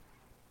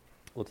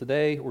Well,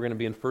 today we're going to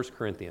be in 1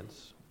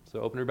 Corinthians. So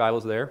open your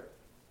Bibles there.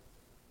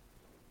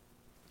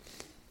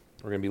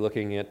 We're going to be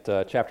looking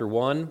at chapter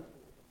 1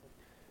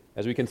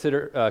 as we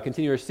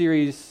continue our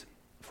series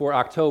for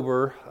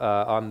October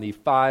on the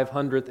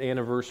 500th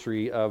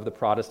anniversary of the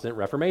Protestant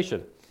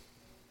Reformation.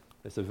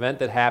 This event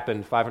that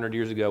happened 500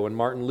 years ago when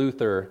Martin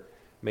Luther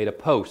made a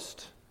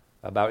post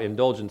about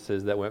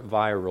indulgences that went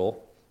viral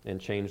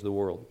and changed the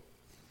world.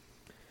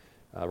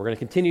 We're going to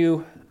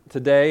continue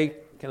today,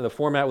 kind of the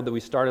format that we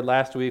started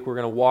last week. We're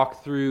going to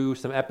walk through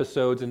some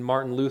episodes in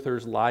Martin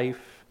Luther's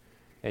life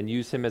and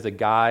use him as a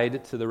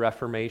guide to the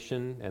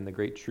Reformation and the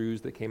great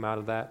truths that came out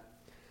of that.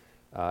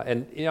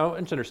 And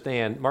just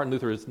understand, Martin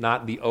Luther is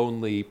not the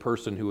only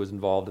person who was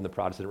involved in the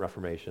Protestant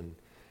Reformation.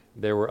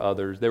 There were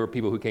others. There were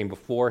people who came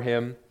before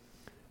him,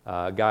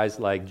 guys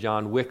like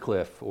John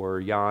Wycliffe or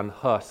Jan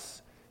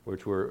Hus,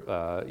 which were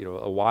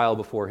a while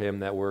before him,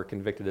 that were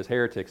convicted as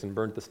heretics and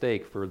burned at the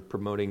stake for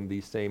promoting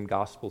these same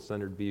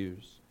gospel-centered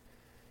views.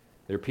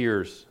 Their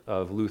peers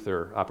of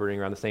Luther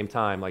operating around the same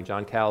time, like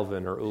John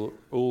Calvin or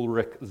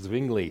Ulrich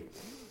Zwingli.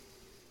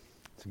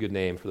 It's a good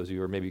name for those of you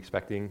who are maybe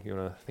expecting. You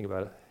want to think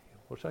about it.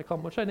 What should I call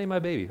him? What should I name my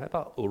baby? I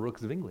thought Ulrich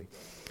Zwingli.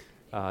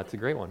 It's a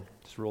great one.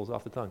 Just rolls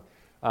off the tongue.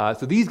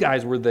 So these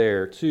guys were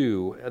there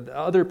too.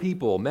 Other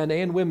people, men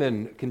and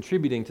women,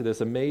 contributing to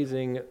this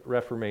amazing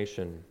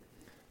Reformation.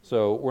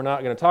 So we're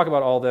not going to talk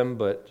about all of them,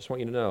 but just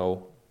want you to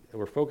know that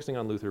we're focusing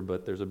on Luther,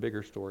 but there's a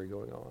bigger story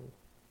going on.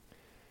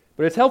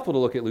 But it's helpful to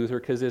look at Luther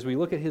because as we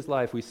look at his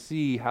life, we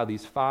see how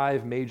these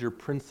 5 major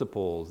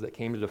principles that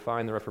came to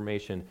define the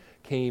Reformation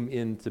came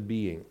into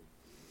being.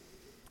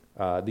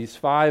 These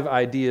 5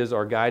 ideas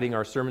are guiding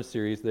our sermon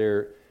series.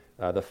 They're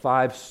the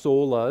 5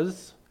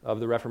 solas of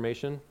the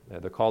Reformation.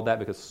 They're called that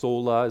because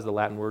sola is the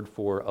Latin word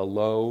for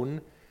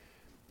alone.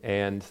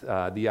 And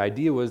the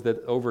idea was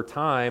that over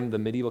time, the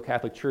medieval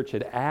Catholic Church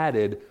had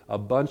added a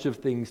bunch of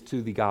things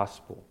to the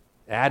gospel,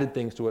 added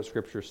things to what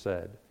Scripture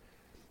said.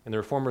 And the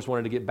Reformers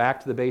wanted to get back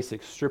to the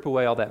basics, strip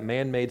away all that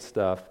man-made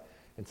stuff,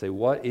 and say,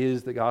 what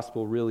is the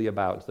gospel really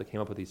about? And so they came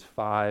up with these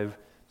 5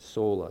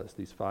 solas,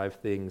 these 5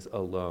 things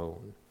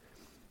alone.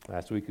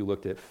 Last week we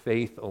looked at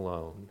faith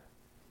alone.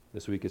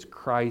 This week is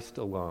Christ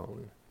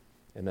alone.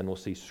 And then we'll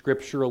see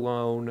Scripture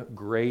alone,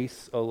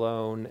 grace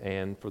alone,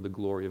 and for the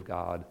glory of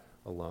God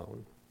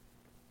alone.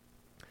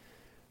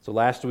 So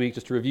last week,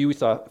 just to review, we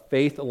saw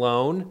faith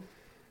alone.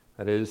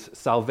 That is,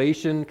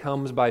 salvation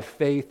comes by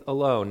faith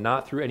alone,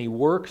 not through any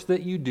works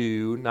that you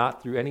do,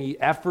 not through any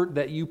effort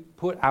that you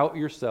put out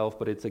yourself,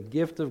 but it's a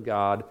gift of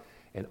God,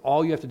 and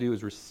all you have to do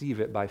is receive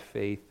it by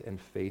faith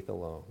and faith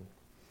alone.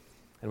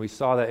 And we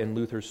saw that in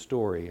Luther's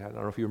story. I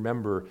don't know if you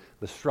remember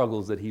the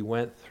struggles that he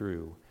went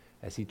through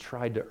as he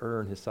tried to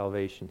earn his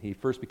salvation. He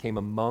first became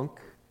a monk.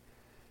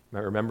 You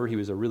might remember he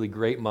was a really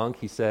great monk.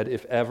 He said,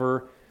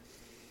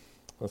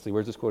 let's see,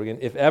 where's this quote again?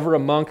 If ever a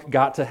monk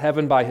got to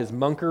heaven by his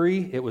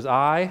monkery, it was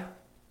I.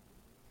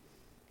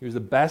 He was the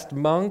best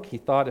monk. He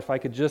thought if I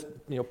could just,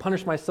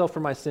 punish myself for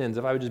my sins,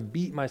 if I would just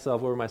beat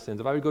myself over my sins,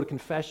 if I would go to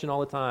confession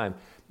all the time,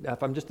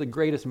 if I'm just the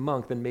greatest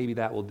monk, then maybe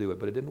that will do it.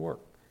 But it didn't work.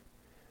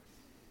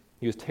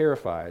 He was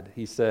terrified.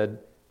 He said,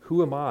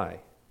 who am I,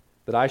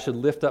 that I should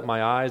lift up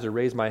my eyes or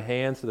raise my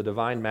hands to the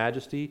divine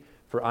majesty?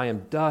 For I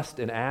am dust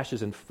and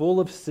ashes and full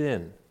of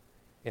sin,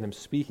 and am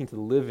speaking to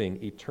the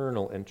living,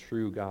 eternal, and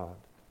true God.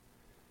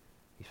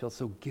 He felt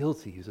so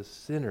guilty. He was a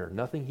sinner.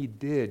 Nothing he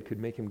did could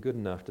make him good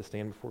enough to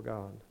stand before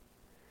God.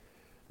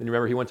 Then you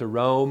remember he went to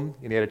Rome,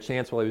 and he had a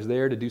chance while he was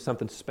there to do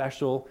something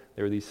special.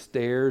 There were these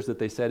stairs that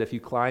they said if you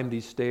climbed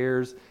these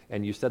stairs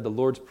and you said the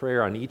Lord's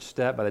Prayer on each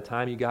step, by the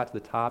time you got to the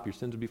top, your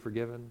sins would be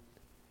forgiven.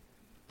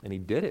 And he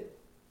did it.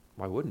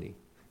 Why wouldn't he?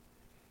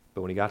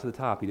 But when he got to the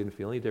top, he didn't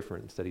feel any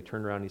different. Instead, he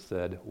turned around and he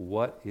said,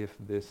 what if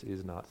this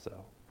is not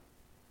so?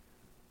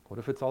 What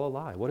if it's all a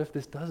lie? What if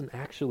this doesn't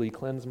actually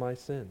cleanse my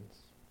sins?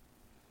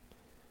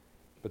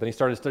 But then he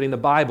started studying the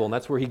Bible, and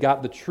that's where he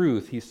got the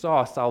truth. He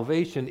saw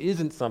salvation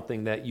isn't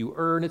something that you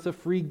earn. It's a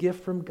free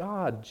gift from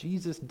God.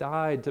 Jesus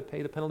died to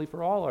pay the penalty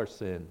for all our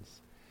sins.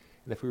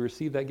 And if we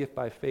receive that gift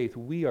by faith,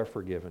 we are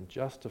forgiven,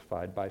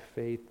 justified by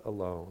faith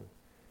alone.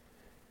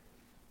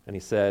 And he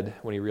said,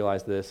 when he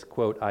realized this,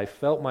 quote, I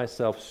felt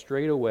myself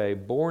straightway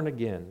born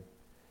again,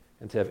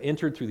 and to have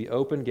entered through the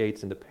open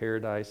gates into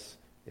paradise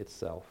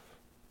itself.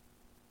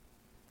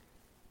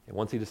 And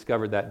once he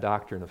discovered that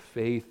doctrine of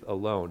faith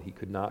alone, he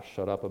could not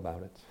shut up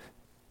about it.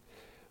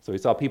 So he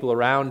saw people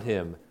around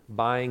him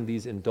buying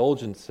these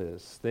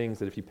indulgences, things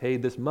that if you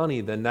paid this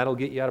money, then that'll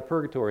get you out of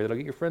purgatory, that'll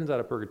get your friends out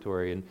of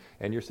purgatory,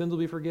 and your sins will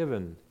be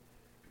forgiven.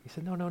 He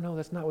said, no,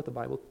 that's not what the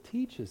Bible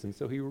teaches. And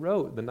so he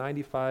wrote the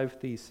 95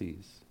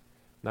 Theses,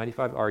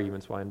 95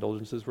 arguments why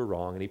indulgences were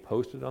wrong, and he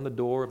posted it on the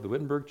door of the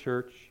Wittenberg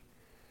Church,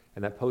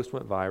 and that post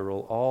went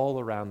viral all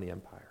around the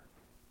empire.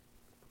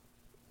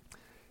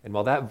 And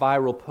while that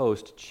viral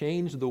post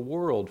changed the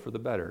world for the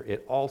better,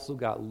 it also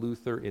got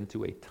Luther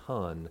into a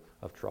ton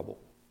of trouble.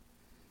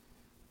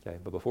 Okay,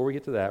 but before we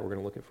get to that, we're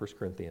going to look at 1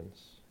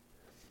 Corinthians.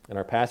 And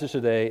our passage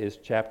today is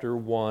chapter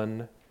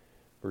 1,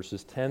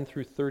 verses 10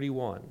 through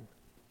 31.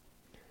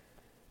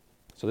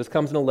 So this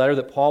comes in a letter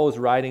that Paul was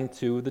writing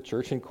to the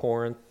church in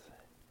Corinth,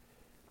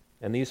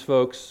 and these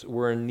folks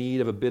were in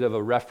need of a bit of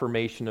a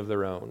reformation of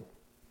their own.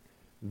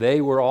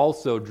 They were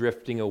also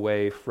drifting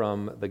away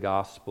from the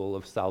gospel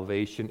of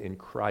salvation in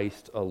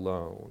Christ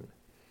alone.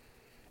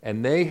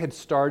 And they had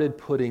started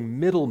putting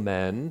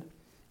middlemen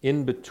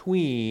in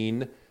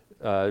between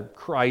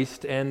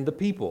Christ and the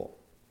people.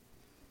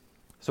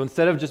 So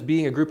instead of just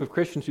being a group of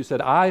Christians who said,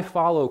 I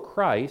follow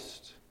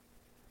Christ,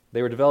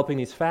 they were developing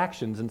these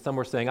factions, and some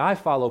were saying, I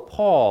follow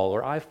Paul,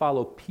 or I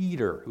follow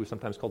Peter, who is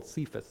sometimes called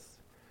Cephas,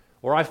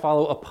 or I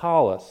follow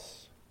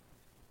Apollos.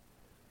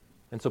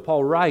 And so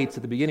Paul writes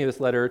at the beginning of this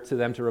letter to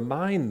them to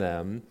remind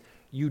them,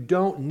 you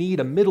don't need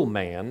a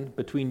middleman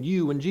between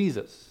you and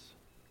Jesus.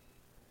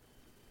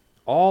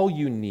 All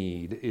you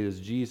need is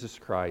Jesus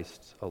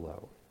Christ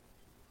alone.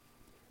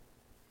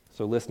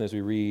 So listen as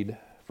we read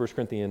 1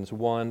 Corinthians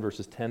 1,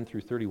 verses 10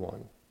 through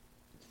 31.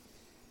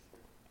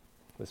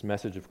 This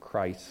message of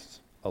Christ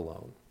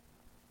alone.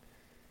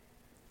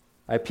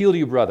 I appeal to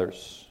you,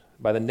 brothers,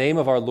 by the name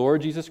of our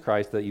Lord Jesus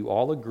Christ, that you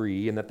all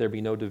agree and that there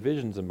be no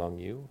divisions among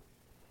you,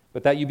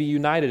 but that you be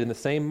united in the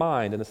same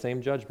mind and the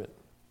same judgment.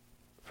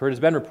 For it has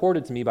been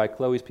reported to me by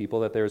Chloe's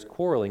people that there is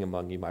quarreling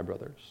among you, my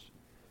brothers.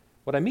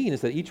 What I mean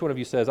is that each one of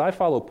you says, I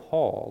follow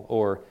Paul,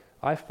 or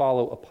I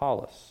follow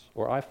Apollos,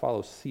 or I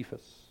follow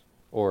Cephas,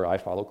 or I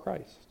follow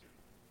Christ.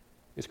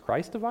 Is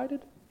Christ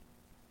divided?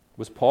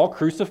 Was Paul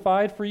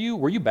crucified for you?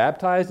 Were you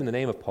baptized in the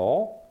name of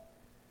Paul?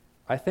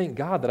 I thank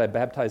God that I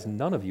baptized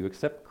none of you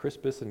except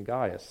Crispus and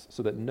Gaius,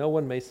 so that no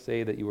one may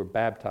say that you were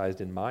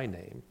baptized in my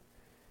name.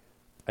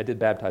 I did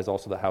baptize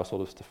also the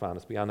household of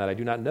Stephanas. Beyond that, I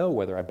do not know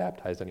whether I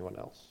baptized anyone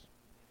else.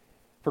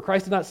 For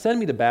Christ did not send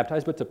me to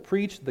baptize, but to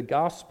preach the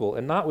gospel,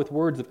 and not with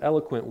words of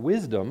eloquent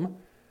wisdom,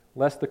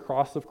 lest the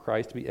cross of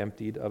Christ be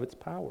emptied of its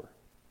power.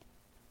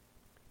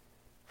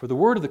 For the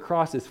word of the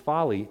cross is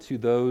folly to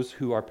those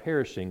who are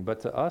perishing,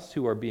 but to us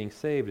who are being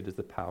saved it is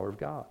the power of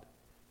God.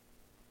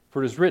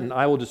 For it is written,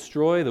 I will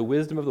destroy the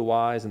wisdom of the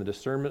wise, and the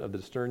discernment of the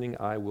discerning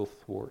I will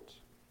thwart.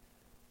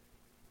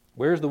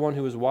 Where is the one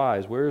who is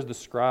wise? Where is the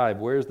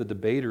scribe? Where is the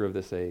debater of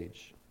this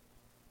age?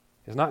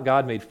 Has not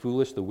God made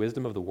foolish the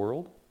wisdom of the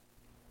world?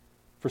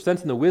 For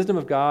since in the wisdom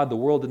of God the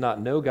world did not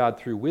know God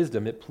through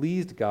wisdom, it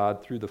pleased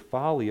God through the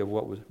folly of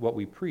what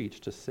we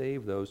preach to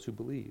save those who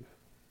believe.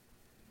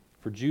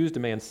 For Jews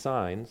demand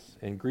signs,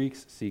 and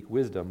Greeks seek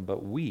wisdom,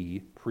 but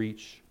we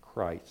preach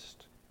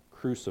Christ,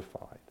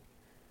 crucified,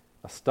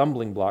 a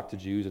stumbling block to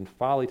Jews and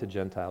folly to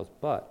Gentiles,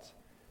 but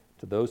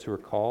to those who are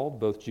called,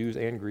 both Jews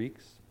and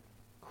Greeks,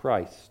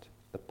 Christ,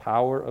 the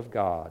power of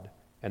God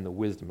and the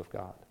wisdom of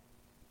God.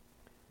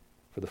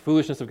 For the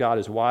foolishness of God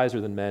is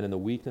wiser than men, and the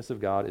weakness of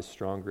God is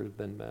stronger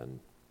than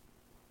men.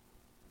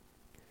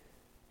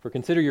 For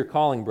consider your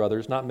calling,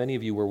 brothers. Not many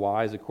of you were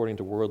wise according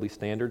to worldly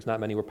standards.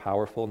 Not many were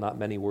powerful. Not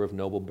many were of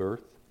noble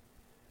birth.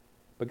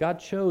 But God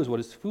chose what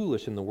is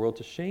foolish in the world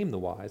to shame the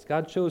wise.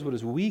 God chose what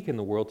is weak in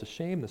the world to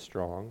shame the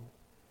strong.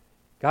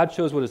 God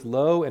chose what is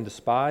low and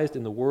despised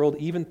in the world,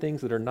 even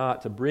things that are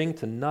not, to bring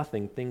to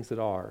nothing things that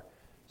are,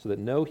 so that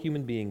no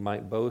human being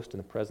might boast in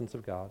the presence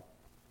of God.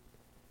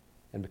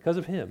 And because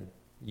of him,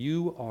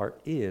 you are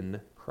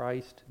in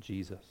Christ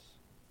Jesus,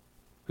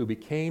 who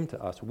became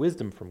to us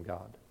wisdom from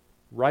God,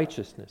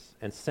 righteousness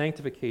and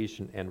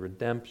sanctification and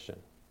redemption,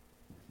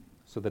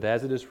 so that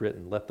as it is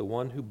written, let the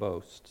one who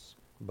boasts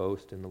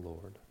boast in the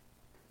Lord.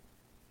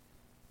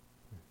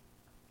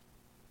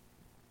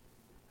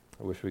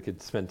 I wish we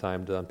could spend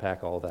time to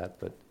unpack all that,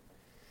 but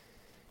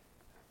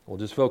we'll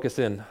just focus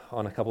in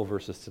on a couple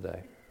verses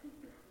today.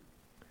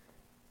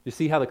 You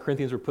see how the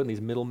Corinthians were putting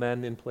these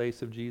middlemen in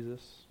place of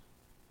Jesus?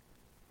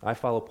 I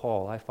follow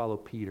Paul, I follow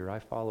Peter, I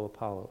follow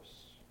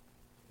Apollos.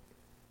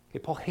 Okay,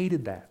 Paul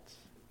hated that.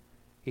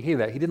 He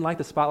hated that. He didn't like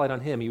the spotlight on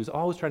him. He was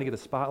always trying to get the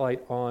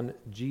spotlight on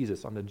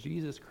Jesus, on the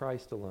Jesus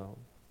Christ alone.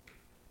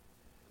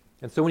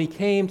 And so when he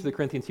came to the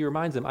Corinthians, he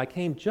reminds them, I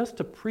came just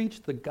to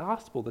preach the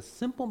gospel, the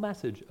simple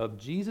message of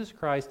Jesus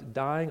Christ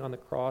dying on the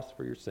cross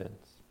for your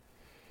sins.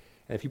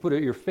 And if you put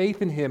your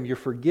faith in him, you're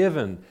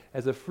forgiven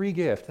as a free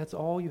gift. That's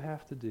all you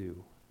have to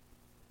do.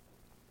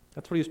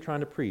 That's what he was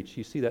trying to preach.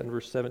 You see that in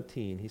verse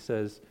 17. He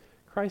says,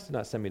 Christ did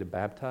not send me to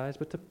baptize,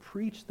 but to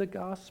preach the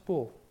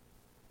gospel,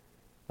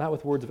 not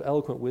with words of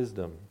eloquent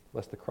wisdom,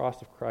 lest the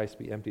cross of Christ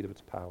be emptied of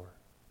its power.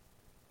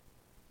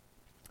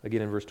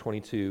 Again in verse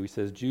 22, he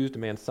says, Jews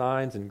demand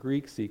signs and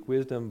Greeks seek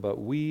wisdom, but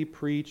we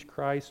preach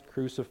Christ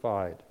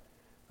crucified,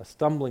 a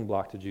stumbling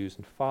block to Jews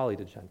and folly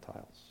to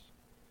Gentiles.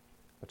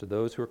 But to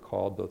those who are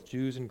called, both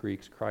Jews and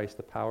Greeks, Christ,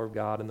 the power of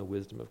God and the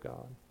wisdom of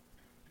God.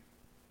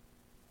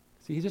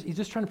 See, he's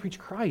just trying to preach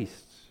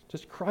Christ,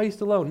 just Christ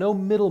alone, no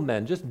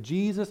middlemen, just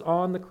Jesus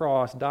on the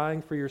cross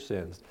dying for your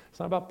sins. It's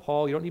not about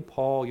Paul. You don't need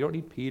Paul. You don't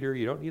need Peter.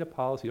 You don't need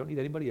Apollos. You don't need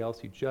anybody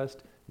else. You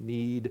just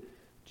need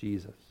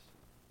Jesus.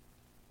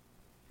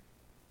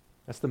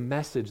 That's the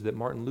message that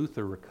Martin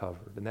Luther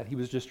recovered and that he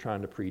was just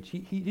trying to preach.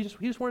 He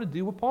just wanted to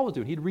do what Paul was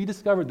doing. He'd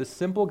rediscovered the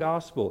simple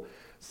gospel.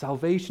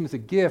 Salvation is a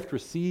gift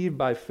received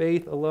by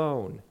faith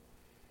alone.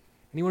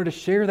 And he wanted to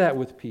share that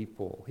with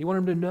people. He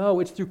wanted them to know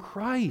it's through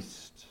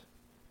Christ.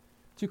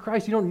 Through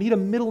Christ, you don't need a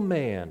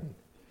middleman.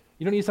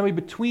 You don't need somebody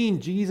between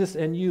Jesus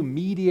and you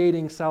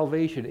mediating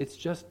salvation. It's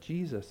just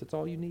Jesus. It's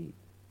all you need.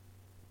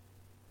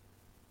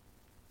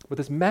 But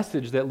this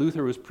message that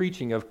Luther was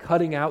preaching of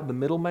cutting out the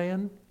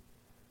middleman,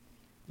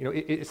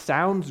 it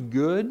sounds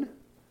good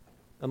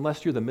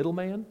unless you're the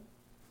middleman.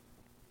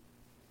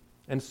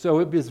 And so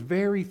it is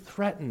very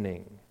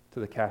threatening to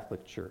the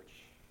Catholic Church.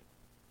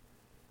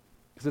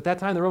 Because at that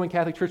time, the Roman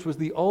Catholic Church was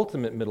the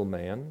ultimate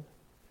middleman.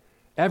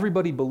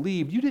 Everybody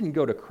believed you didn't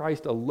go to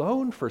Christ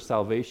alone for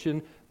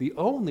salvation. The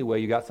only way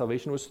you got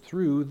salvation was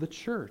through the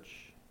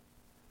church.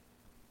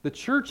 The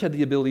church had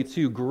the ability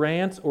to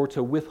grant or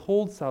to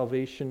withhold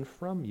salvation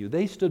from you.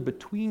 They stood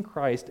between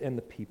Christ and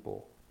the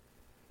people.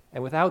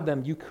 And without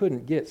them, you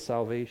couldn't get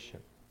salvation.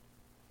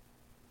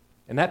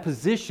 And that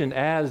position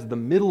as the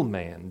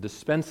middleman,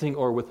 dispensing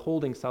or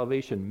withholding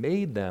salvation,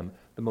 made them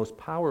the most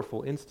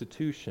powerful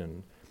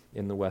institution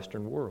in the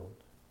Western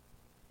world.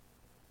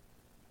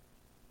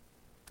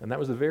 And that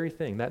was the very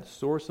thing, that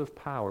source of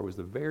power was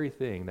the very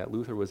thing that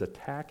Luther was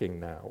attacking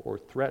now or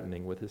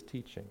threatening with his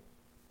teaching.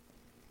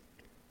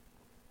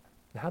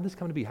 Now, how did this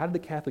come to be? How did the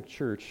Catholic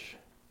Church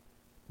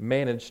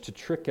manage to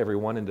trick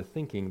everyone into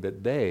thinking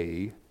that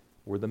they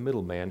were the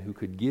middleman who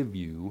could give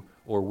you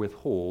or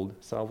withhold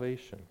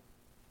salvation?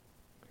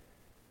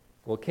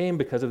 Well, it came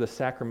because of the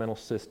sacramental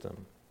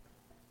system.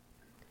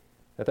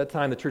 At that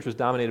time, the church was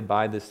dominated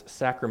by this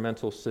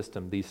sacramental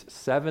system, these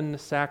 7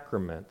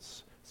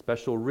 sacraments,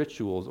 special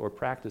rituals or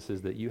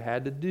practices that you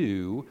had to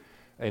do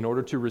in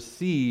order to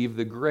receive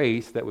the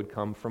grace that would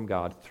come from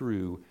God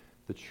through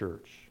the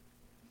church.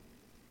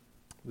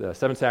 The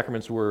 7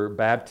 sacraments were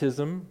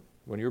baptism,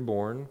 when you were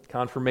born,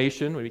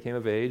 confirmation, when you became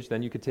of age,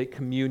 then you could take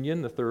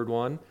communion, the 3rd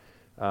one.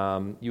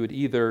 You would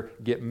either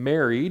get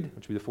married,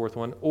 which would be the 4th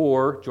one,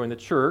 or join the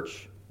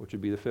church, which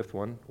would be the 5th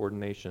one,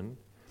 ordination.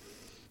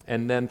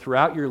 And then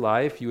throughout your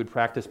life, you would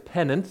practice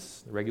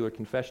penance, the regular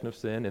confession of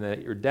sin, and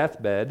at your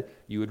deathbed,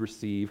 you would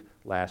receive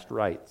last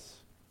rites.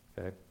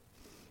 Okay?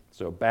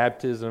 So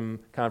baptism,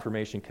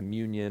 confirmation,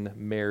 communion,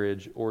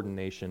 marriage,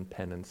 ordination,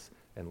 penance,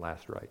 and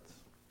last rites.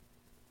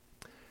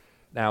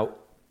 Now,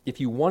 if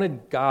you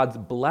wanted God's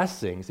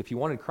blessings, if you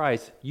wanted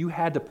Christ, you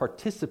had to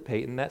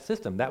participate in that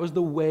system. That was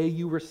the way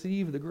you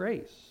received the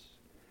grace.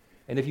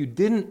 And if you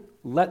didn't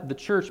let the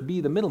church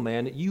be the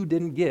middleman, you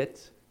didn't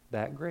get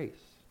that grace.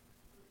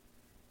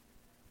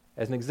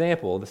 As an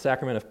example, the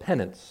sacrament of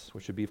penance,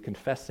 which would be of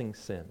confessing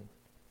sin.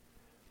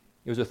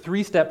 It was a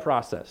 3-step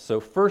process. So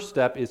first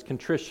step is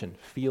contrition,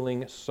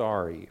 feeling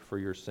sorry for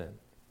your sin.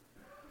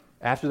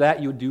 After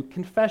that, you would do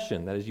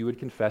confession. That is, you would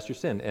confess your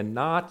sin. And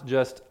not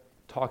just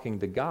talking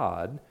to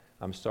God,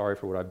 I'm sorry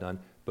for what I've done,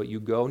 but you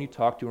go and you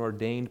talk to an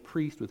ordained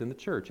priest within the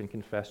church and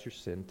confess your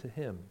sin to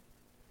him.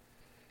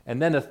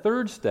 And then the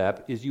 3rd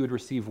step is you would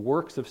receive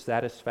works of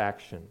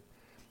satisfaction.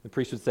 The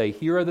priest would say,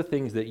 here are the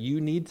things that you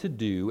need to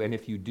do, and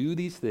if you do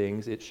these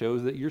things, it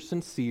shows that you're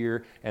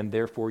sincere, and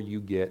therefore you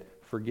get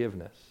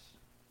forgiveness.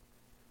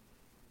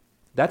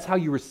 That's how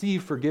you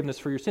receive forgiveness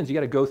for your sins. You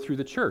got to go through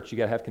the church. You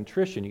got to have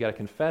contrition. You got to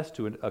confess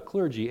to a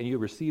clergy, and you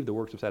receive the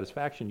works of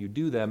satisfaction. You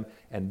do them,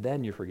 and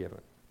then you're forgiven.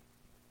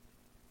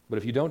 But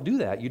if you don't do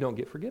that, you don't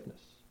get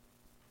forgiveness.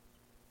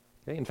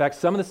 Okay? In fact,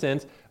 some of the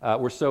sins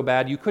were so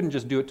bad you couldn't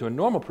just do it to a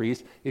normal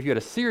priest. If you had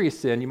a serious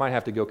sin, you might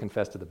have to go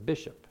confess to the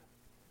bishop,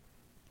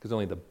 because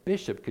only the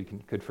bishop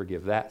could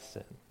forgive that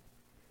sin.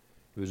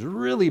 If it was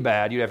really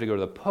bad, you'd have to go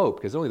to the Pope,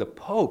 because only the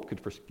Pope could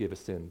forgive a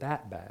sin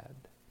that bad.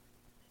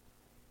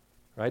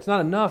 Right? It's not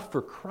enough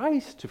for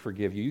Christ to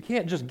forgive you. You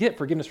can't just get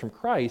forgiveness from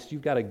Christ.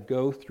 You've got to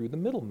go through the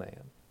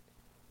middleman.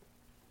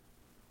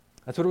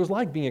 That's what it was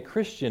like being a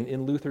Christian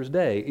in Luther's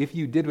day. If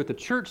you did what the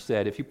church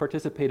said, if you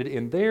participated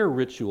in their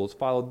rituals,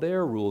 followed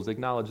their rules,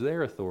 acknowledged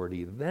their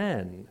authority,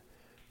 then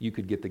you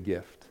could get the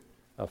gift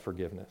of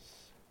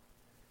forgiveness.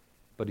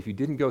 But if you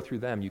didn't go through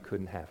them, you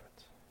couldn't have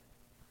it.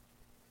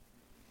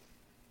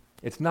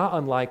 It's not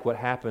unlike what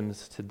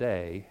happens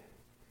today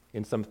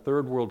in some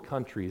third world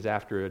countries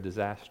after a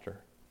disaster.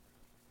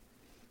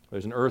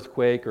 There's an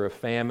earthquake or a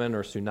famine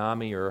or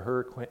tsunami or a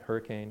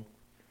hurricane.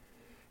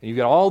 And you've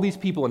got all these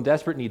people in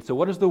desperate need. So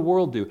what does the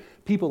world do?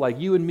 People like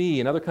you and me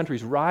in other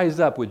countries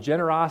rise up with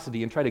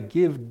generosity and try to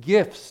give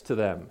gifts to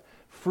them,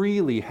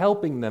 freely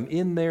helping them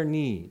in their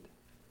need.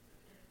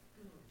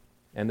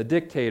 And the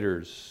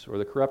dictators or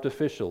the corrupt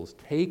officials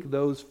take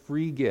those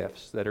free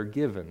gifts that are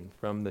given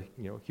from the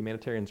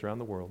humanitarians around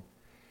the world,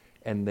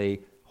 and they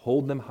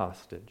hold them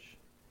hostage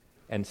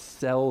and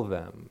sell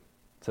them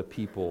to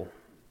people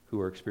who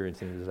are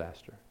experiencing a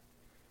disaster.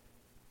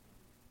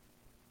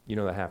 You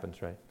know that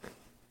happens, right?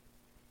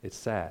 It's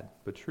sad,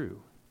 but true.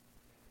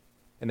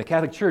 And the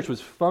Catholic Church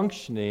was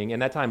functioning in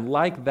that time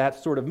like that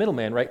sort of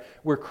middleman, right?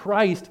 Where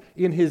Christ,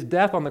 in his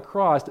death on the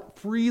cross,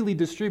 freely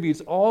distributes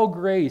all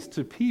grace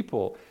to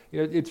people.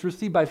 It's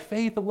received by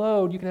faith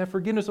alone. You can have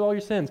forgiveness of all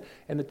your sins.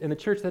 And the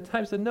church at that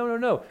time said,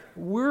 no.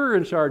 We're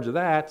in charge of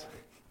that.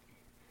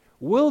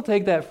 We'll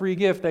take that free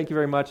gift, thank you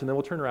very much, and then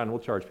we'll turn around and we'll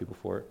charge people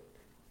for it.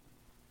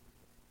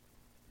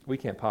 we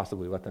can't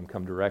possibly let them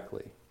come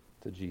directly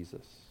to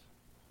Jesus.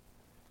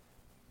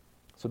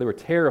 So they were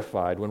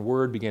terrified when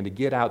word began to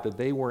get out that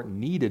they weren't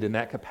needed in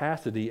that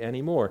capacity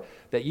anymore,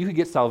 that you could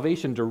get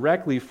salvation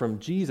directly from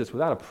Jesus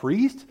without a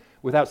priest,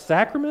 without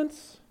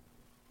sacraments.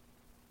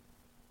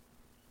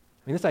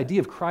 I mean, this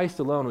idea of Christ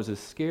alone was as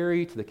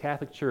scary to the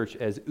Catholic Church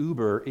as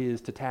Uber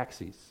is to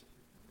taxis,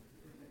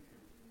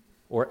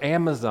 or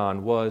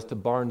Amazon was to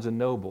Barnes &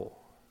 Noble.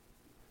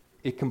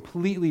 It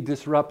completely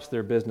disrupts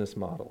their business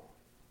model.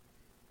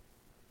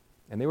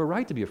 And they were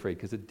right to be afraid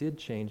because it did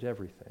change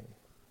everything.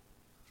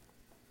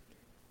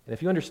 And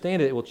if you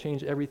understand it, it will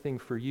change everything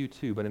for you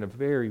too, but in a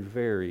very,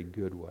 very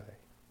good way.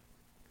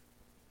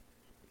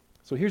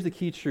 So here's the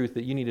key truth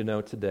that you need to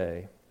know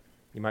today.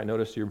 You might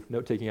notice your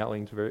note-taking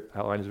outline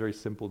is very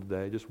simple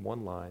today, just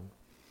one line.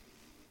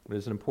 But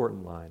it's an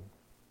important line.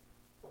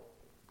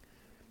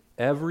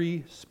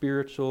 Every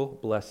spiritual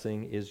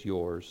blessing is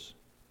yours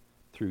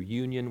through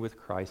union with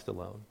Christ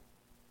alone.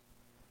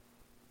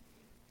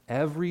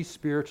 Every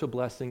spiritual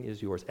blessing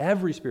is yours.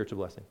 Every spiritual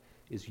blessing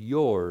is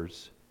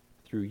yours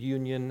through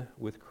union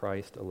with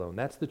Christ alone.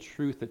 That's the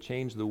truth that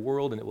changed the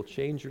world, and it will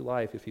change your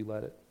life if you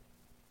let it.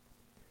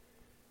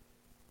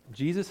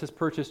 Jesus has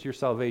purchased your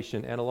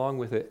salvation, and along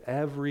with it,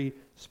 every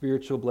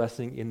spiritual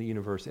blessing in the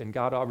universe, and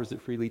God offers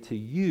it freely to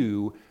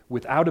you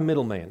without a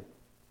middleman.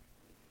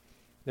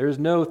 There is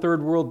no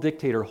third world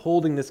dictator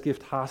holding this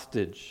gift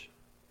hostage.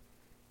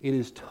 It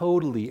is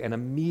totally and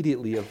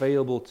immediately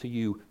available to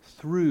you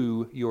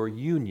through your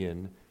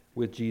union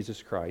with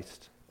Jesus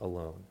Christ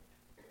alone.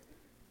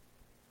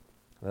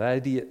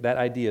 That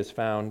idea is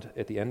found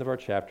at the end of our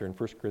chapter in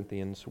 1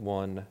 Corinthians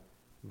 1,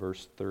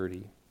 verse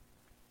 30.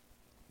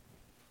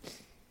 It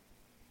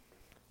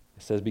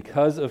says,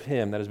 because of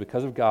him, that is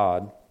because of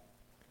God,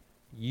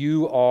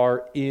 you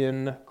are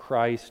in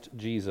Christ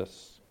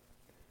Jesus,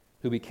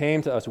 who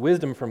became to us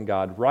wisdom from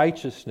God,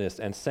 righteousness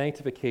and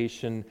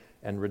sanctification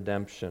and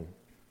redemption.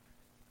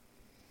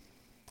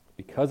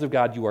 Because of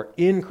God, you are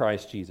in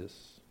Christ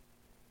Jesus,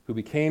 who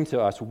became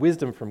to us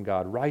wisdom from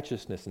God,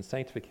 righteousness and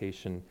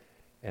sanctification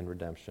and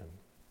redemption.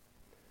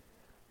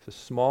 It's a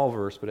small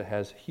verse, but it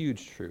has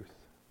huge truth.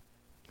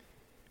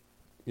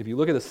 If you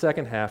look at the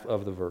second half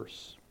of the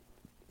verse,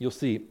 you'll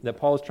see that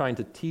Paul is trying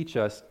to teach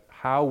us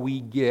how we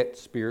get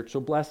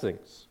spiritual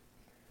blessings.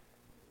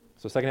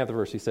 So second half of the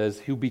verse, he says,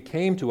 who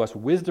became to us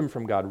wisdom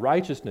from God,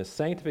 righteousness,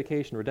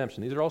 sanctification,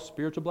 redemption. These are all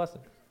spiritual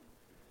blessings.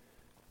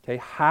 Okay,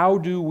 how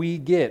do we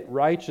get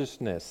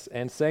righteousness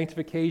and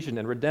sanctification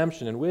and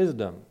redemption and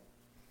wisdom?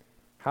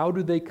 How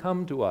do they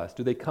come to us?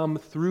 Do they come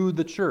through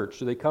the church?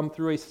 Do they come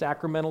through a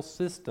sacramental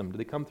system? Do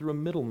they come through a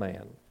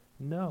middleman?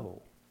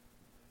 No.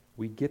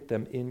 We get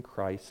them in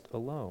Christ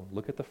alone.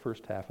 Look at the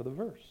first half of the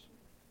verse.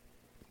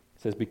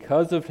 It says,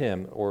 because of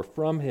him, or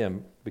from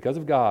him, because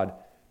of God,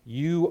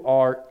 you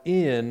are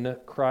in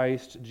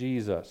Christ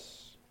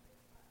Jesus,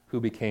 who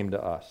became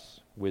to us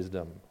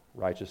wisdom,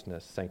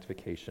 righteousness,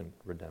 sanctification,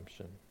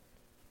 redemption.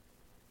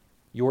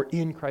 You're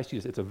in Christ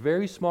Jesus. It's a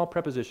very small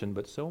preposition,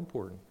 but so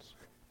important.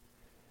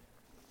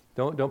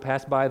 Don't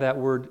pass by that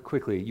word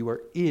quickly. You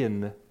are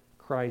in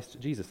Christ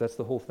Jesus. That's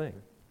the whole thing.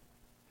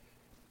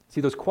 See,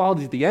 those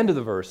qualities at the end of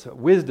the verse,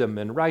 wisdom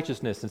and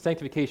righteousness and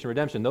sanctification,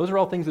 redemption, those are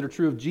all things that are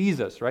true of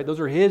Jesus, right? Those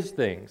are his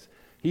things.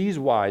 He's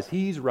wise.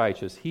 He's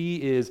righteous.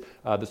 He is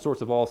the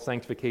source of all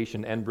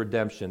sanctification and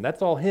redemption.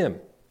 That's all him.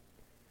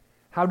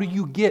 How do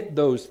you get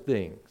those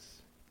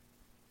things?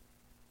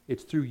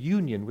 It's through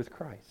union with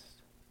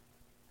Christ.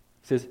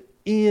 It says,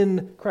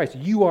 in Christ.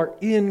 You are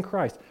in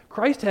Christ.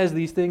 Christ has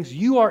these things.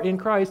 You are in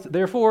Christ.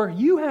 Therefore,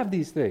 you have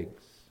these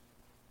things.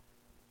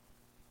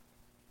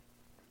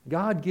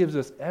 God gives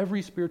us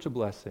every spiritual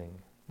blessing,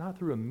 not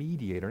through a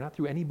mediator, not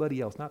through anybody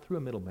else, not through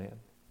a middleman,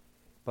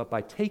 but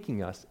by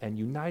taking us and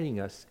uniting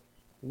us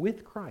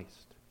with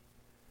Christ,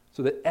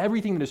 so that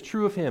everything that is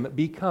true of him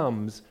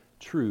becomes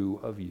true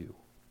of you.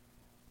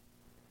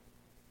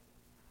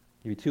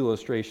 I'll give you two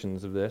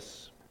illustrations of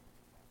this.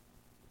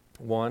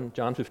 One,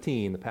 John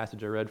 15, the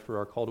passage I read for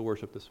our call to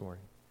worship this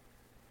morning,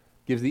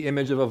 gives the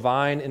image of a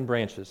vine and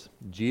branches.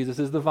 Jesus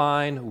is the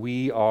vine,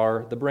 we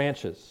are the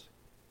branches.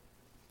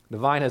 The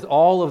vine has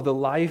all of the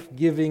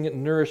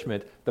life-giving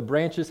nourishment. The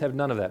branches have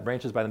none of that.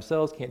 Branches by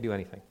themselves can't do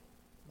anything.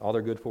 All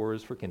they're good for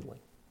is for kindling.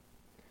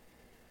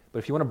 But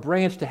if you want a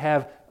branch to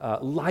have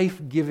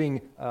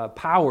life-giving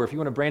power, if you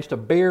want a branch to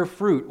bear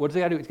fruit, what does it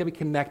got to do? It's got to be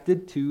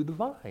connected to the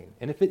vine.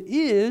 And if it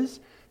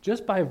is,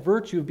 just by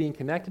virtue of being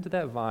connected to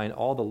that vine,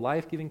 all the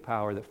life-giving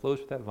power that flows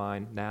from that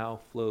vine now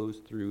flows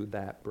through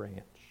that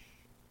branch.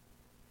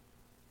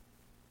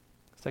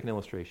 Second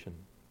illustration,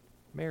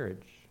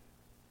 marriage.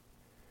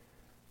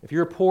 If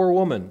you're a poor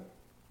woman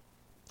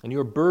and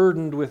you're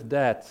burdened with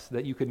debts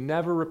that you could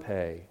never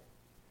repay,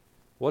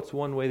 what's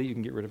one way that you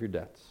can get rid of your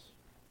debts?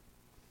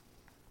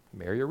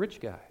 Marry a rich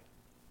guy.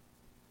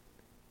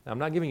 Now, I'm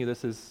not giving you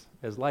this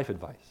as life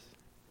advice.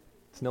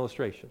 It's an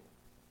illustration.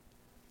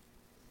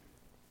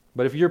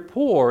 But if you're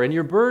poor and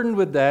you're burdened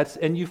with debts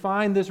and you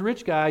find this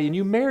rich guy and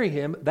you marry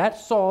him, that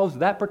solves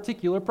that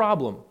particular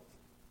problem.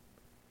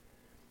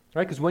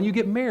 Right? Because when you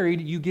get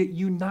married, you get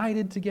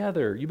united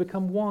together. You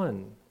become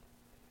one.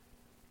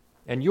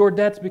 And your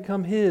debts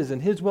become his,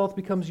 and his wealth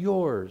becomes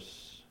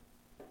yours.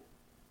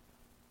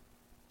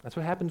 That's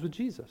what happens with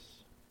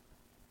Jesus.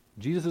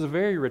 Jesus is a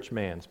very rich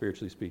man,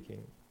 spiritually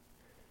speaking.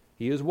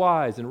 He is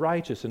wise and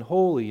righteous and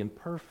holy and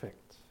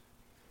perfect.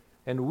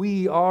 And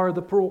we are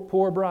the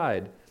poor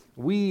bride.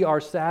 We are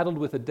saddled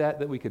with a debt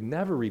that we could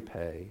never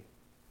repay,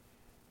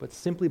 but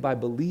simply by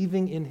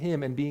believing in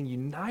him and being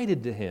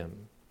united to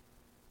him,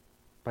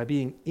 by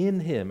being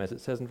in him, as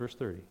it says in verse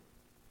 30.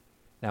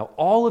 Now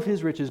all of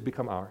his riches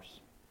become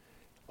ours.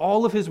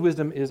 All of his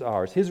wisdom is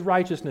ours. His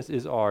righteousness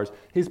is ours.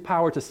 His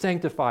power to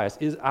sanctify us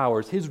is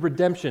ours. His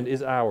redemption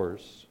is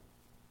ours.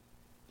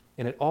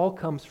 And it all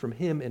comes from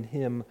him and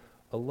him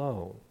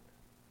alone.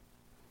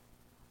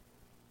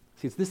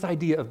 See, it's this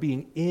idea of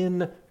being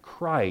in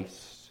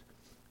Christ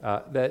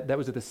that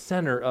was at the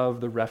center of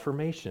the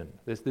Reformation.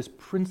 This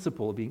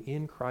principle of being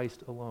in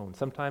Christ alone.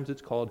 Sometimes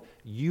it's called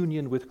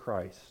union with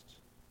Christ.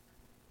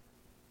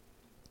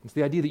 It's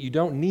the idea that you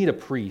don't need a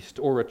priest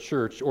or a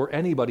church or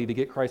anybody to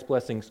get Christ's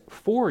blessings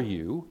for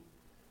you.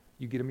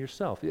 You get them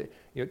yourself.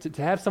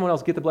 To have someone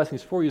else get the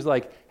blessings for you is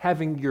like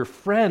having your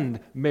friend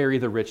marry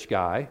the rich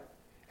guy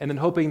and then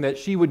hoping that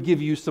she would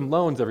give you some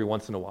loans every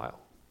once in a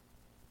while.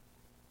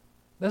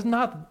 That's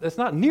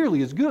not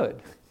nearly as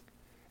good.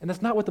 And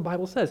that's not what the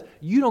Bible says.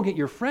 You don't get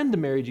your friend to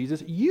marry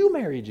Jesus, you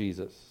marry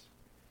Jesus.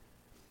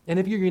 And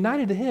if you're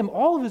united to him,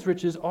 all of his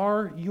riches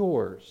are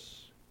yours.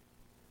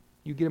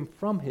 You get them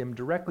from him,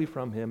 directly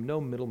from him,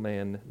 no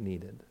middleman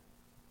needed.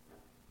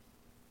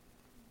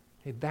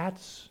 Hey,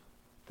 that's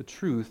the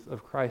truth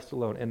of Christ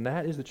alone. And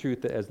that is the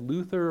truth that as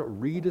Luther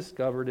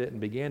rediscovered it and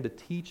began to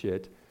teach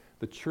it,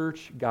 the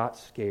church got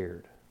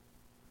scared.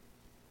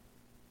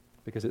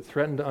 Because it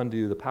threatened to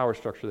undo the power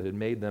structure that had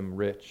made them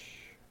rich.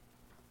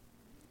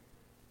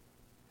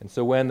 And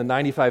so when the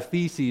 95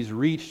 Theses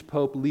reached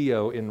Pope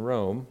Leo in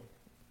Rome,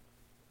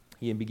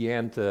 he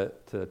began to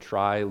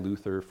try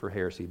Luther for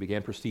heresy. He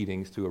began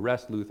proceedings to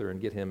arrest Luther and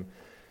get him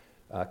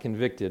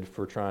convicted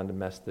for trying to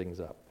mess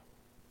things up.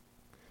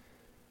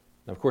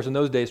 Now, of course, in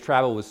those days,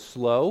 travel was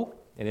slow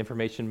and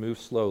information moved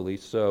slowly,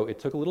 so it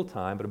took a little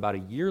time, but about a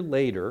year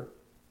later,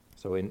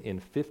 so in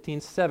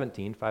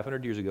 1517,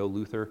 500 years ago,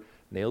 Luther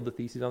nailed the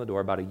theses on the door.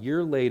 About a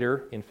year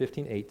later, in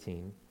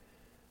 1518,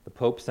 the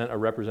Pope sent a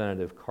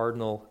representative,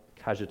 Cardinal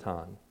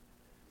Cajetan,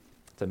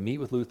 to meet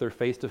with Luther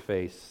face to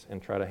face and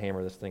try to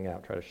hammer this thing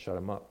out, try to shut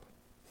him up.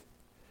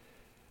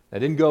 That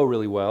didn't go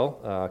really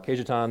well.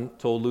 Cajetan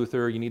told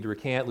Luther, you need to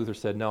recant. Luther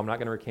said, no, I'm not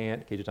going to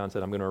recant. Cajetan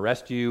said, I'm going to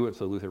arrest you. And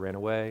so Luther ran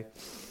away.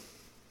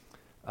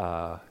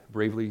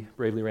 Bravely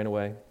ran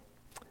away.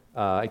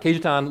 And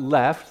Cajetan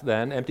left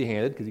then,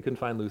 empty-handed, because he couldn't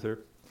find Luther.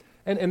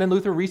 And then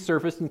Luther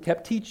resurfaced and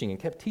kept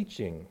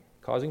teaching,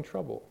 causing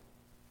trouble.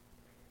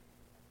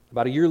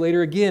 About a year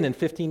later again, in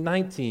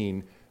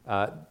 1519,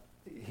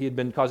 he had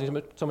been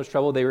causing so much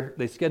trouble,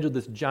 they scheduled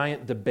this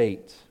giant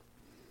debate.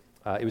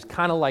 It was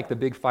kind of like the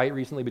big fight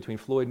recently between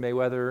Floyd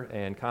Mayweather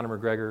and Conor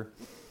McGregor.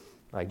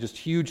 Like just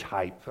huge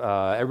hype.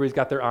 Everybody's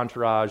got their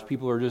entourage.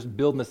 People are just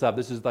building this up.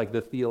 This is like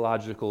the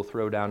theological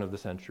throwdown of the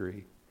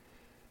century.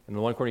 In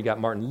the one corner, you've got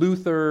Martin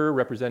Luther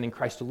representing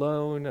Christ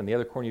alone. And the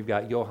other corner, you've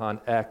got Johann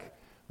Eck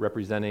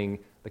representing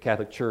the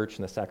Catholic Church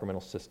and the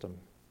sacramental system.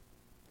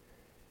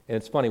 And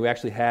it's funny, we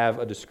actually have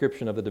a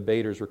description of the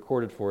debaters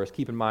recorded for us.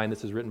 Keep in mind,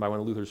 this is written by one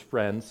of Luther's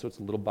friends, so it's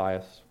a little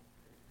biased.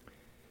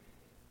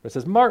 But it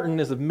says, Martin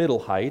is of middle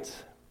height,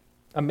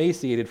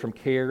 emaciated from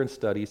care and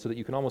study, so that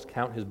you can almost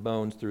count his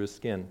bones through his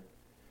skin.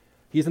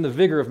 He is in the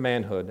vigor of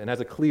manhood and has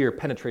a clear,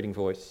 penetrating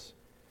voice.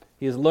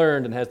 He has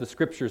learned and has the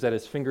scriptures at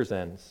his fingers'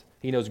 ends.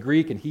 He knows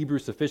Greek and Hebrew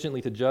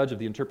sufficiently to judge of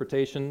the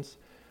interpretations.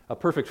 A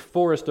perfect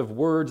forest of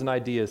words and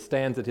ideas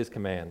stands at his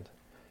command.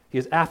 He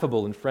is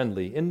affable and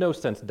friendly, in no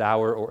sense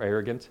dour or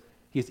arrogant.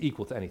 He is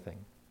equal to anything.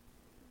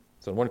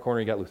 So in one corner,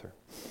 you got Luther.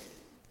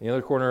 In the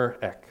other corner,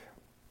 Eck.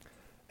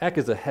 Eck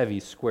is a heavy,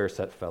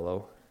 square-set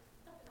fellow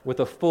with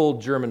a full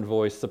German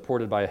voice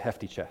supported by a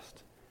hefty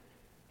chest.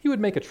 He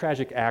would make a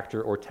tragic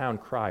actor or town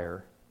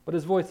crier, but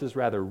his voice is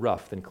rather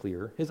rough than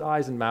clear. His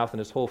eyes and mouth and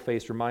his whole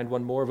face remind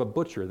one more of a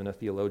butcher than a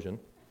theologian.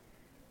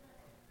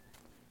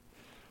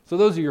 So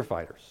those are your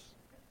fighters.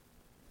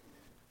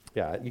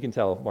 Yeah, you can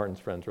tell Martin's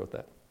friends wrote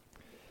that.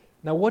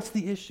 Now, what's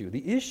the issue?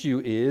 The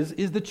issue is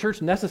the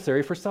church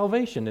necessary for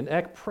salvation? And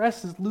Eck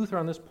presses Luther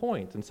on this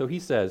point. And so he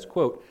says,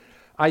 quote,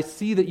 I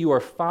see that you are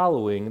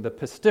following the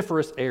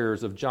pestiferous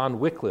errors of John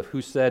Wycliffe,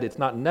 who said it's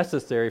not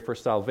necessary for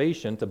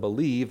salvation to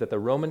believe that the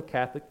Roman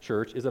Catholic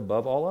Church is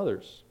above all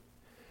others.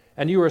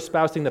 And you are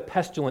espousing the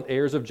pestilent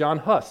errors of John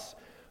Huss,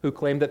 who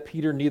claimed that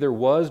Peter neither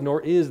was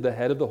nor is the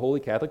head of the Holy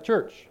Catholic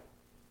Church.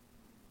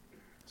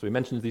 So he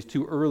mentions these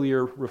two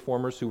earlier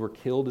reformers who were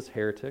killed as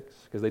heretics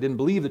because they didn't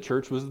believe the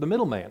church was the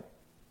middleman.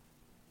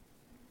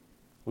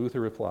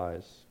 Luther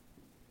replies,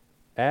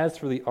 as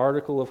for the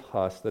article of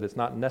Huss that it's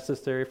not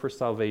necessary for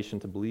salvation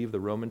to believe the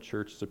Roman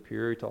Church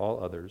superior to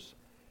all others,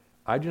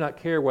 I do not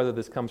care whether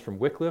this comes from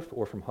Wycliffe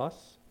or from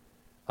Huss.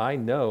 I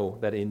know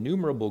that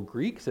innumerable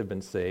Greeks have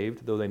been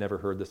saved, though they never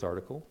heard this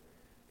article,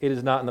 It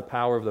is not in the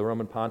power of the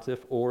Roman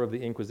pontiff or of the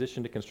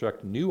Inquisition to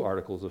construct new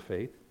articles of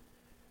faith.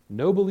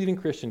 No believing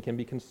Christian can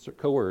be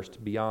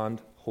coerced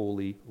beyond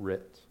Holy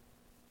Writ.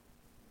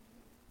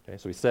 Okay,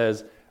 so he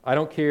says, I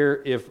don't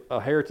care if a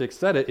heretic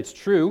said it, it's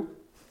true.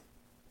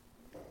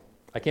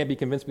 I can't be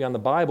convinced beyond the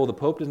Bible. The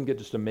Pope doesn't get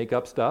just to make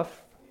up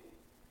stuff.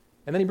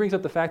 And then he brings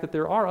up the fact that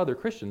there are other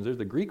Christians. There's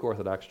the Greek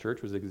Orthodox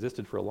Church, which has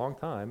existed for a long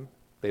time.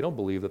 They don't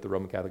believe that the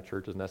Roman Catholic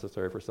Church is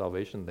necessary for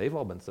salvation. They've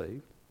all been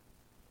saved.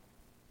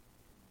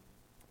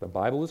 The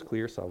Bible is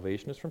clear.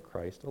 Salvation is from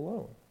Christ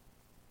alone.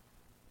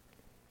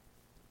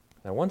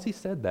 Now, once he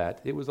said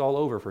that, it was all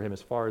over for him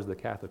as far as the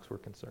Catholics were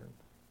concerned.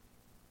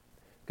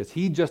 Because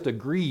he just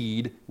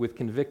agreed with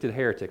convicted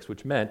heretics,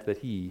 which meant that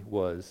he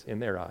was, in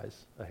their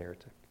eyes, a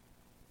heretic.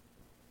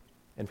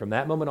 And from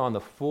that moment on, the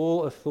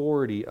full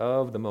authority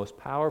of the most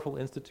powerful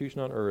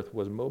institution on earth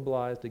was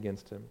mobilized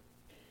against him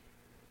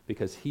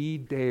because he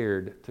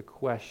dared to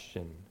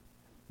question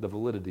the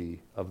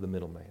validity of the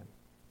middleman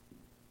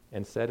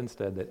and said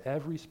instead that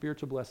every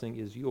spiritual blessing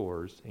is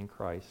yours in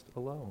Christ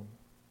alone.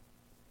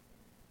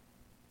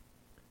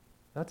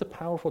 That's a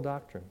powerful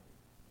doctrine.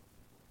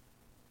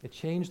 It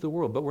changed the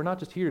world. But we're not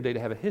just here today to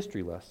have a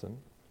history lesson.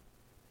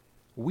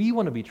 We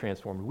want to be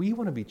transformed. We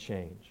want to be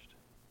changed.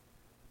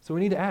 So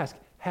we need to ask,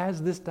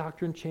 has this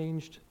doctrine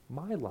changed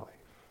my life?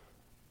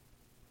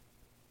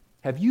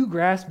 Have you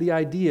grasped the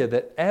idea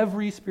that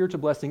every spiritual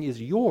blessing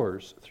is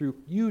yours through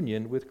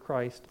union with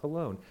Christ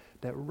alone?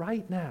 That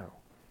right now,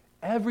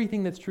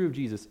 everything that's true of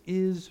Jesus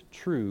is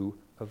true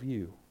of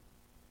you.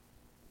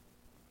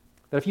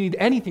 That if you need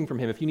anything from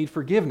him, if you need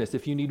forgiveness,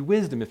 if you need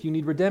wisdom, if you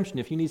need redemption,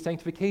 if you need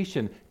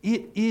sanctification,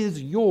 it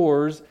is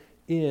yours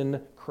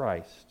in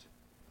Christ.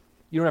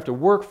 You don't have to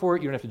work for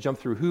it. You don't have to jump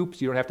through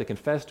hoops. You don't have to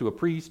confess to a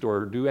priest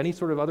or do any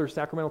sort of other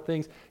sacramental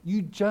things.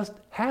 You just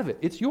have it.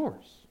 It's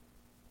yours.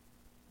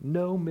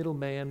 No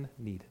middleman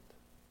needed.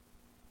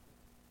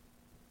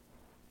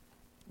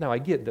 Now, I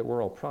get that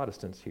we're all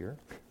Protestants here.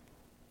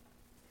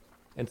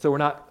 And so we're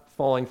not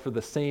falling for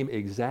the same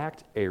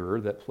exact error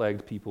that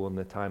plagued people in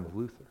the time of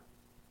Luther.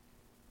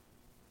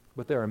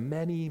 But there are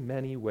many,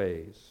 many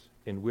ways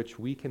in which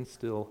we can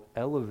still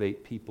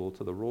elevate people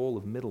to the role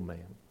of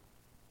middleman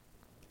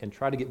and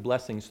try to get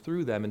blessings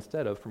through them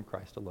instead of from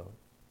Christ alone.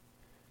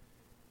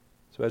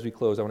 So as we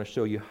close, I want to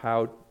show you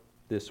how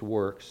this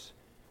works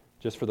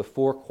just for the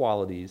four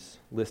qualities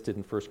listed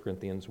in 1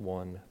 Corinthians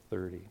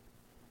 1:30.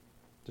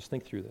 Just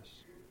think through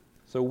this.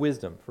 So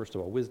wisdom, first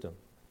of all, wisdom.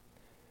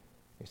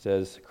 He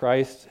says,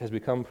 Christ has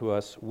become to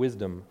us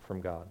wisdom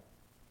from God.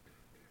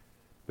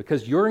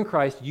 Because you're in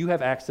Christ, you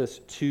have access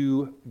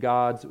to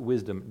God's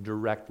wisdom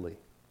directly.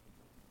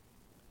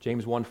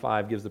 James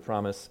 1:5 gives the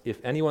promise, if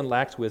anyone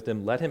lacks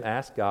wisdom, let him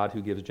ask God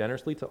who gives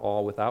generously to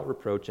all without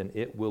reproach, and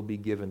it will be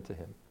given to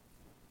him.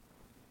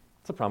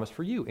 It's a promise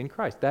for you in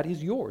Christ. That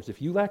is yours. If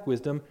you lack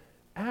wisdom,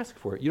 ask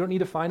for it. You don't need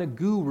to find a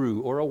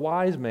guru or a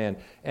wise man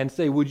and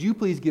say, would you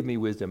please give me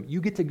wisdom? You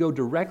get to go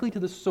directly to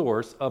the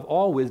source of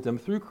all wisdom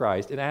through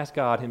Christ and ask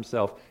God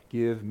himself,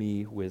 give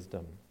me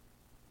wisdom.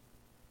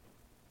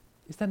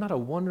 Is that not a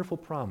wonderful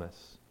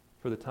promise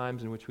for the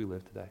times in which we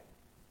live today?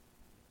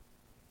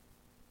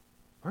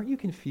 Aren't you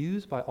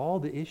confused by all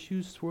the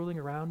issues swirling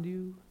around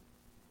you?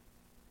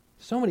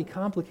 So many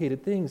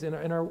complicated things in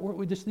our world.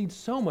 We just need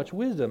so much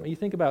wisdom. You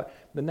think about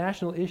the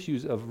national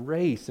issues of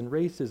race and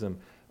racism,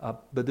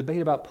 the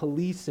debate about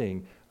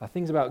policing,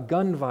 things about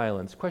gun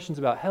violence, questions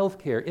about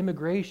healthcare,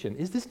 immigration.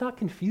 Is this not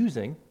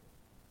confusing?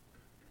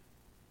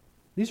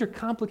 These are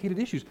complicated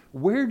issues.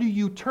 Where do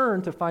you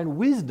turn to find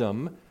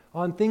wisdom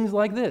on things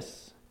like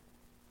this?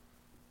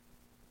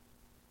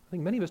 I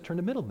think many of us turn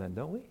to middlemen,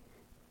 don't we?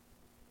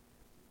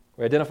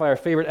 We identify our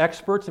favorite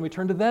experts and we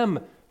turn to them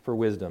for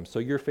wisdom. So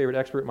your favorite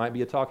expert might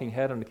be a talking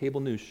head on a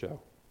cable news show.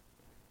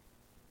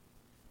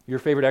 Your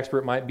favorite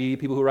expert might be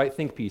people who write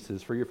think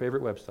pieces for your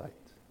favorite website.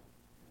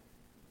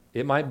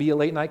 It might be a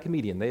late night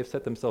comedian. They have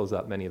set themselves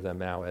up, many of them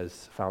now,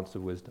 as fountains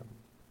of wisdom.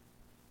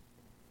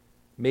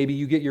 Maybe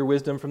you get your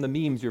wisdom from the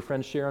memes your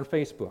friends share on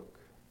Facebook.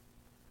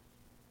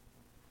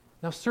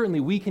 Now,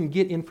 certainly we can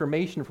get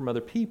information from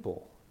other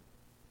people.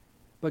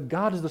 But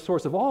God is the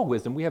source of all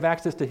wisdom. We have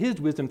access to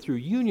his wisdom through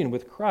union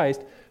with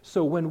Christ.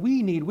 So when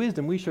we need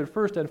wisdom, we should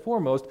first and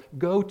foremost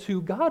go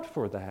to God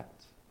for that.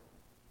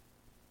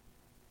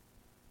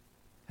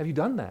 Have you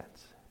done that?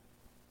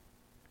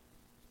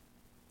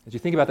 As you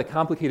think about the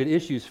complicated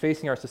issues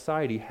facing our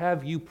society,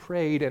 have you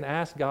prayed and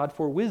asked God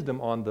for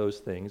wisdom on those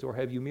things, or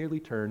have you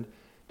merely turned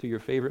to your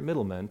favorite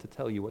middlemen to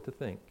tell you what to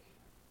think?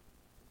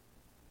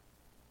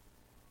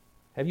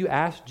 Have you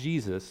asked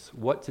Jesus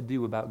what to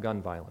do about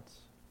gun violence?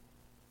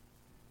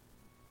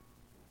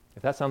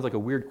 If that sounds like a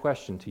weird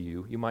question to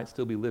you, you might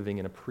still be living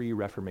in a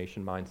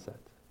pre-Reformation mindset.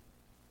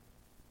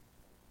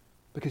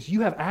 Because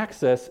you have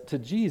access to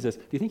Jesus.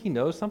 Do you think he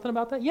knows something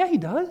about that? Yeah, he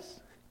does.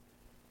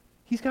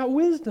 He's got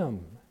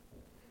wisdom.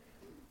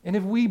 And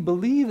if we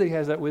believe that he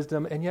has that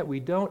wisdom and yet we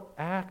don't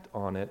act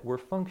on it, we're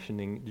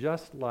functioning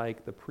just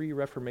like the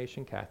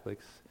pre-Reformation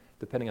Catholics,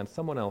 depending on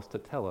someone else to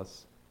tell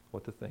us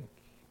what to think.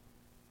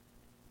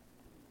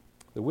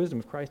 The wisdom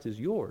of Christ is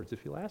yours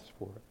if you'll ask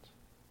for it.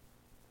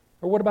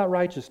 Or what about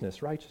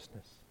righteousness?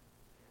 Righteousness.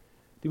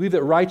 Do you believe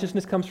that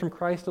righteousness comes from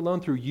Christ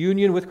alone, through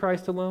union with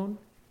Christ alone?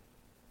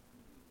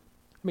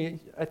 I mean,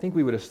 I think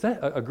we would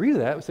agree to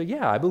that. We say,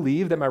 yeah, I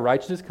believe that my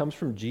righteousness comes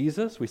from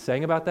Jesus. We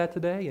sang about that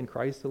today, in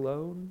Christ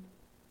alone.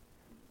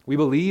 We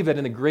believe that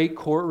in the great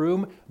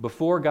courtroom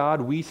before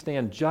God, we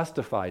stand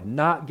justified,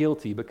 not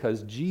guilty,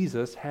 because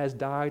Jesus has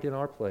died in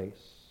our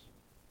place.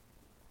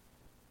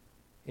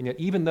 And yet,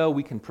 even though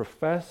we can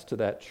profess to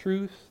that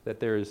truth, that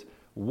there is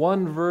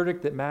one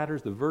verdict that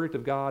matters, the verdict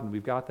of God, and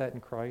we've got that in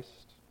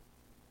Christ,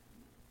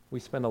 we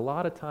spend a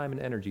lot of time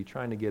and energy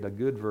trying to get a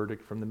good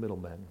verdict from the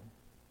middlemen.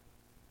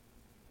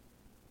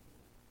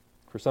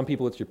 For some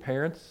people, it's your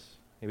parents.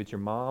 Maybe it's your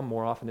mom.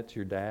 More often, it's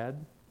your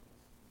dad.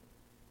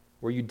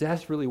 Where you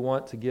desperately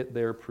want to get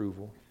their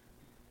approval.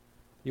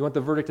 You want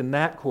the verdict in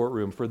that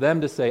courtroom for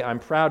them to say, I'm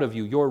proud of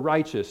you, you're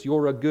righteous,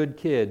 you're a good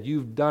kid,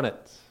 you've done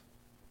it.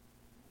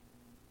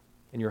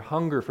 And your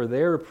hunger for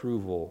their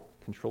approval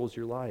controls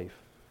your life,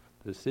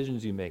 the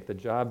decisions you make, the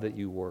job that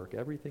you work,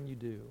 everything you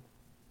do.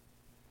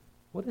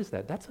 What is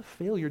that? That's a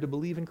failure to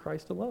believe in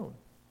Christ alone.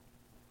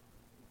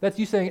 That's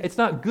you saying, it's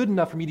not good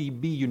enough for me to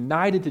be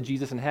united to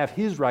Jesus and have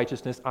his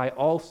righteousness. I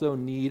also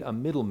need a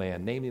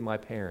middleman, namely my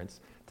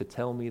parents, to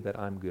tell me that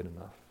I'm good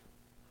enough.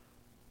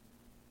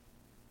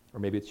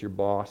 Or maybe it's your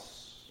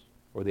boss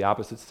or the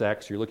opposite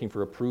sex. You're looking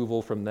for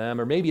approval from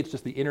them. Or maybe it's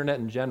just the internet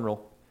in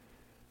general.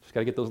 Just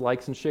got to get those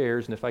likes and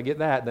shares, and if I get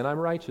that, then I'm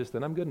righteous,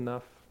 then I'm good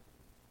enough.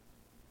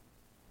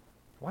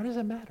 Why does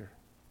that matter?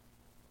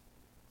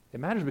 It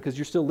matters because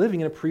you're still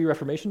living in a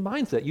pre-Reformation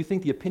mindset. You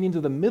think the opinions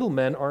of the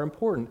middlemen are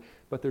important,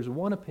 but there's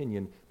one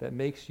opinion that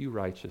makes you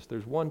righteous.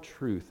 There's one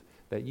truth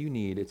that you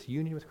need. It's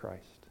union with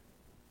Christ.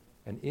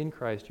 And in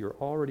Christ, you're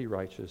already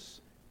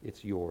righteous.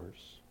 It's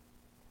yours.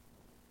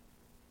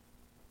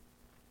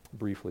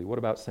 Briefly, what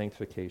about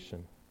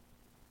sanctification?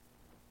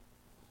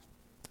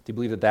 Do you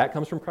believe that that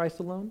comes from Christ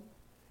alone?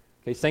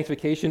 Okay,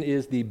 sanctification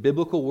is the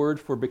biblical word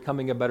for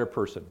becoming a better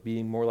person,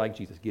 being more like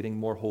Jesus, getting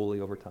more holy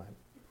over time.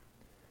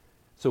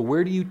 So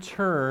where do you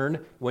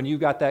turn when you've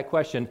got that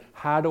question,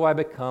 how do I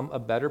become a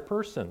better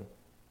person?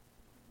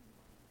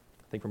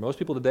 I think for most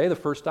people today, the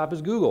first stop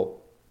is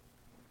Google.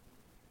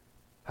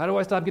 How do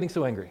I stop getting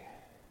so angry?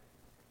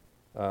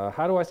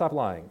 How do I stop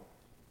lying?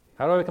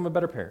 How do I become a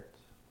better parent?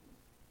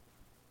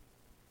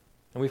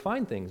 And we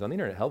find things on the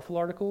internet, helpful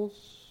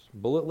articles,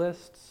 bullet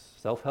lists,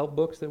 self-help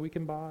books that we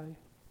can buy,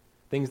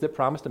 things that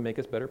promise to make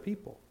us better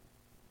people.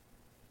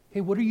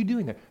 Hey, what are you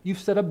doing there? You've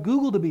set up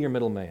Google to be your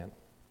middleman.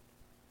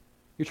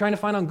 You're trying to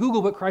find on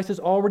Google what Christ has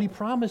already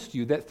promised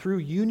you, that through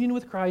union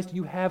with Christ,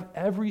 you have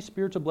every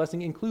spiritual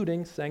blessing,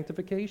 including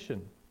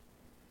sanctification.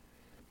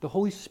 The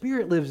Holy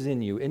Spirit lives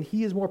in you, and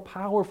he is more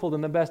powerful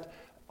than the best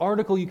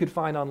article you could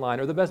find online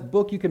or the best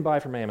book you can buy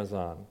from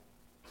Amazon.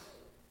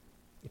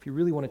 If you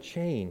really want to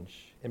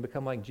change and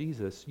become like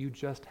Jesus, you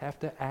just have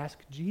to ask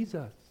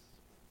Jesus.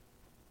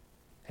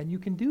 And you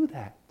can do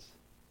that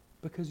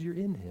because you're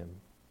in him.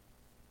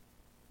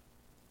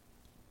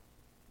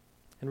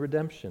 And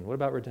redemption. What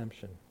about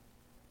redemption?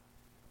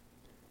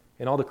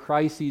 In all the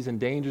crises and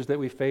dangers that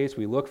we face,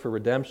 we look for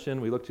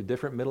redemption. We look to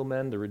different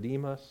middlemen to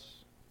redeem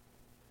us.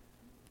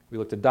 We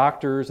look to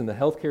doctors and the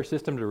healthcare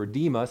system to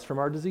redeem us from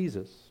our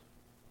diseases.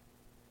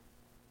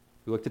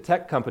 We look to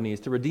tech companies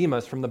to redeem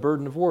us from the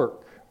burden of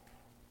work.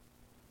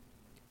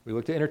 We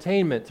look to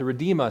entertainment to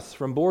redeem us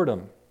from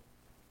boredom.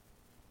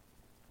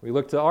 We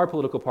look to our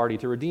political party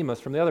to redeem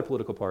us from the other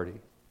political party.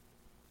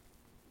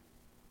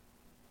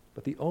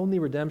 But the only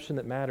redemption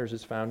that matters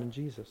is found in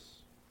Jesus.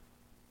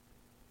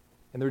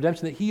 And the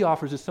redemption that he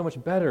offers is so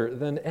much better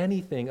than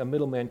anything a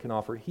middleman can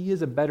offer. He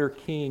is a better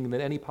king than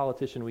any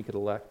politician we could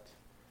elect.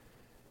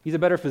 He's a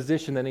better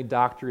physician than any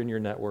doctor in your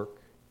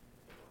network.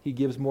 He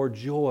gives more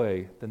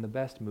joy than the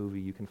best movie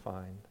you can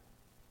find.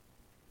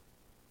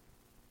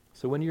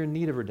 So when you're in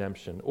need of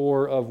redemption,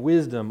 or of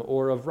wisdom,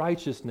 or of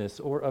righteousness,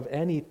 or of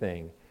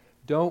anything,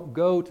 don't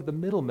go to the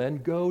middlemen,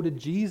 go to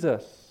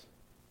Jesus.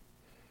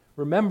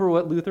 Remember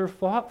what Luther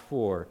fought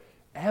for.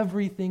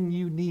 Everything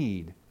you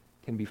need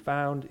can be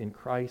found in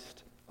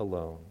Christ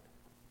alone.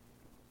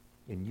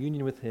 In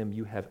union with him,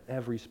 you have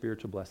every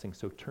spiritual blessing.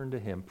 So turn to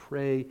him,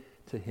 pray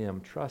to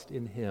him, trust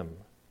in him,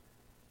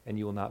 and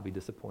you will not be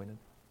disappointed.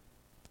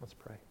 Let's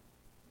pray.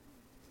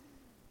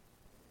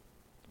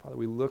 Father,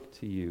 we look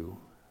to you.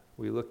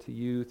 We look to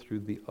you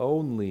through the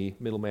only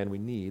middleman we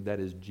need, that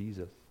is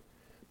Jesus,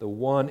 the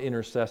one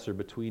intercessor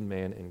between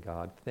man and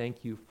God.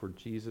 Thank you for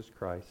Jesus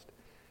Christ,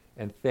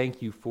 and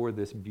thank you for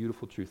this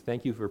beautiful truth.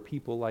 Thank you for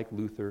people like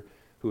Luther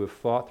who have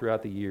fought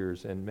throughout the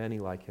years, and many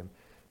like him,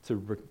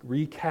 to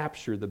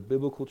recapture the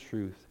biblical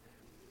truth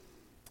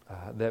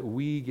that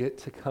we get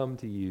to come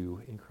to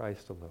you in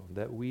Christ alone,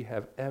 that we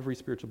have every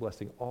spiritual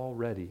blessing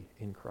already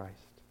in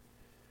Christ.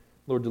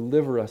 Lord,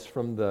 deliver us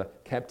from the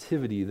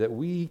captivity that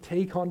we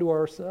take onto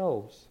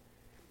ourselves,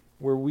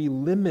 where we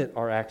limit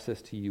our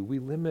access to you, we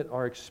limit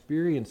our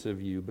experience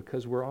of you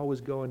because we're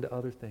always going to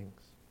other things.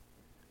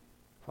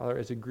 Father,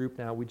 as a group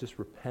now, we just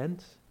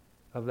repent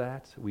of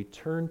that, we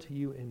turn to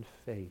you in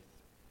faith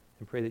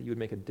and pray that you would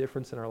make a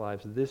difference in our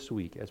lives this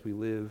week as we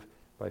live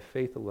by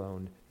faith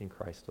alone in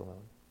Christ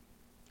alone.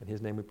 In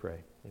his name we pray.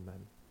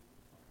 Amen.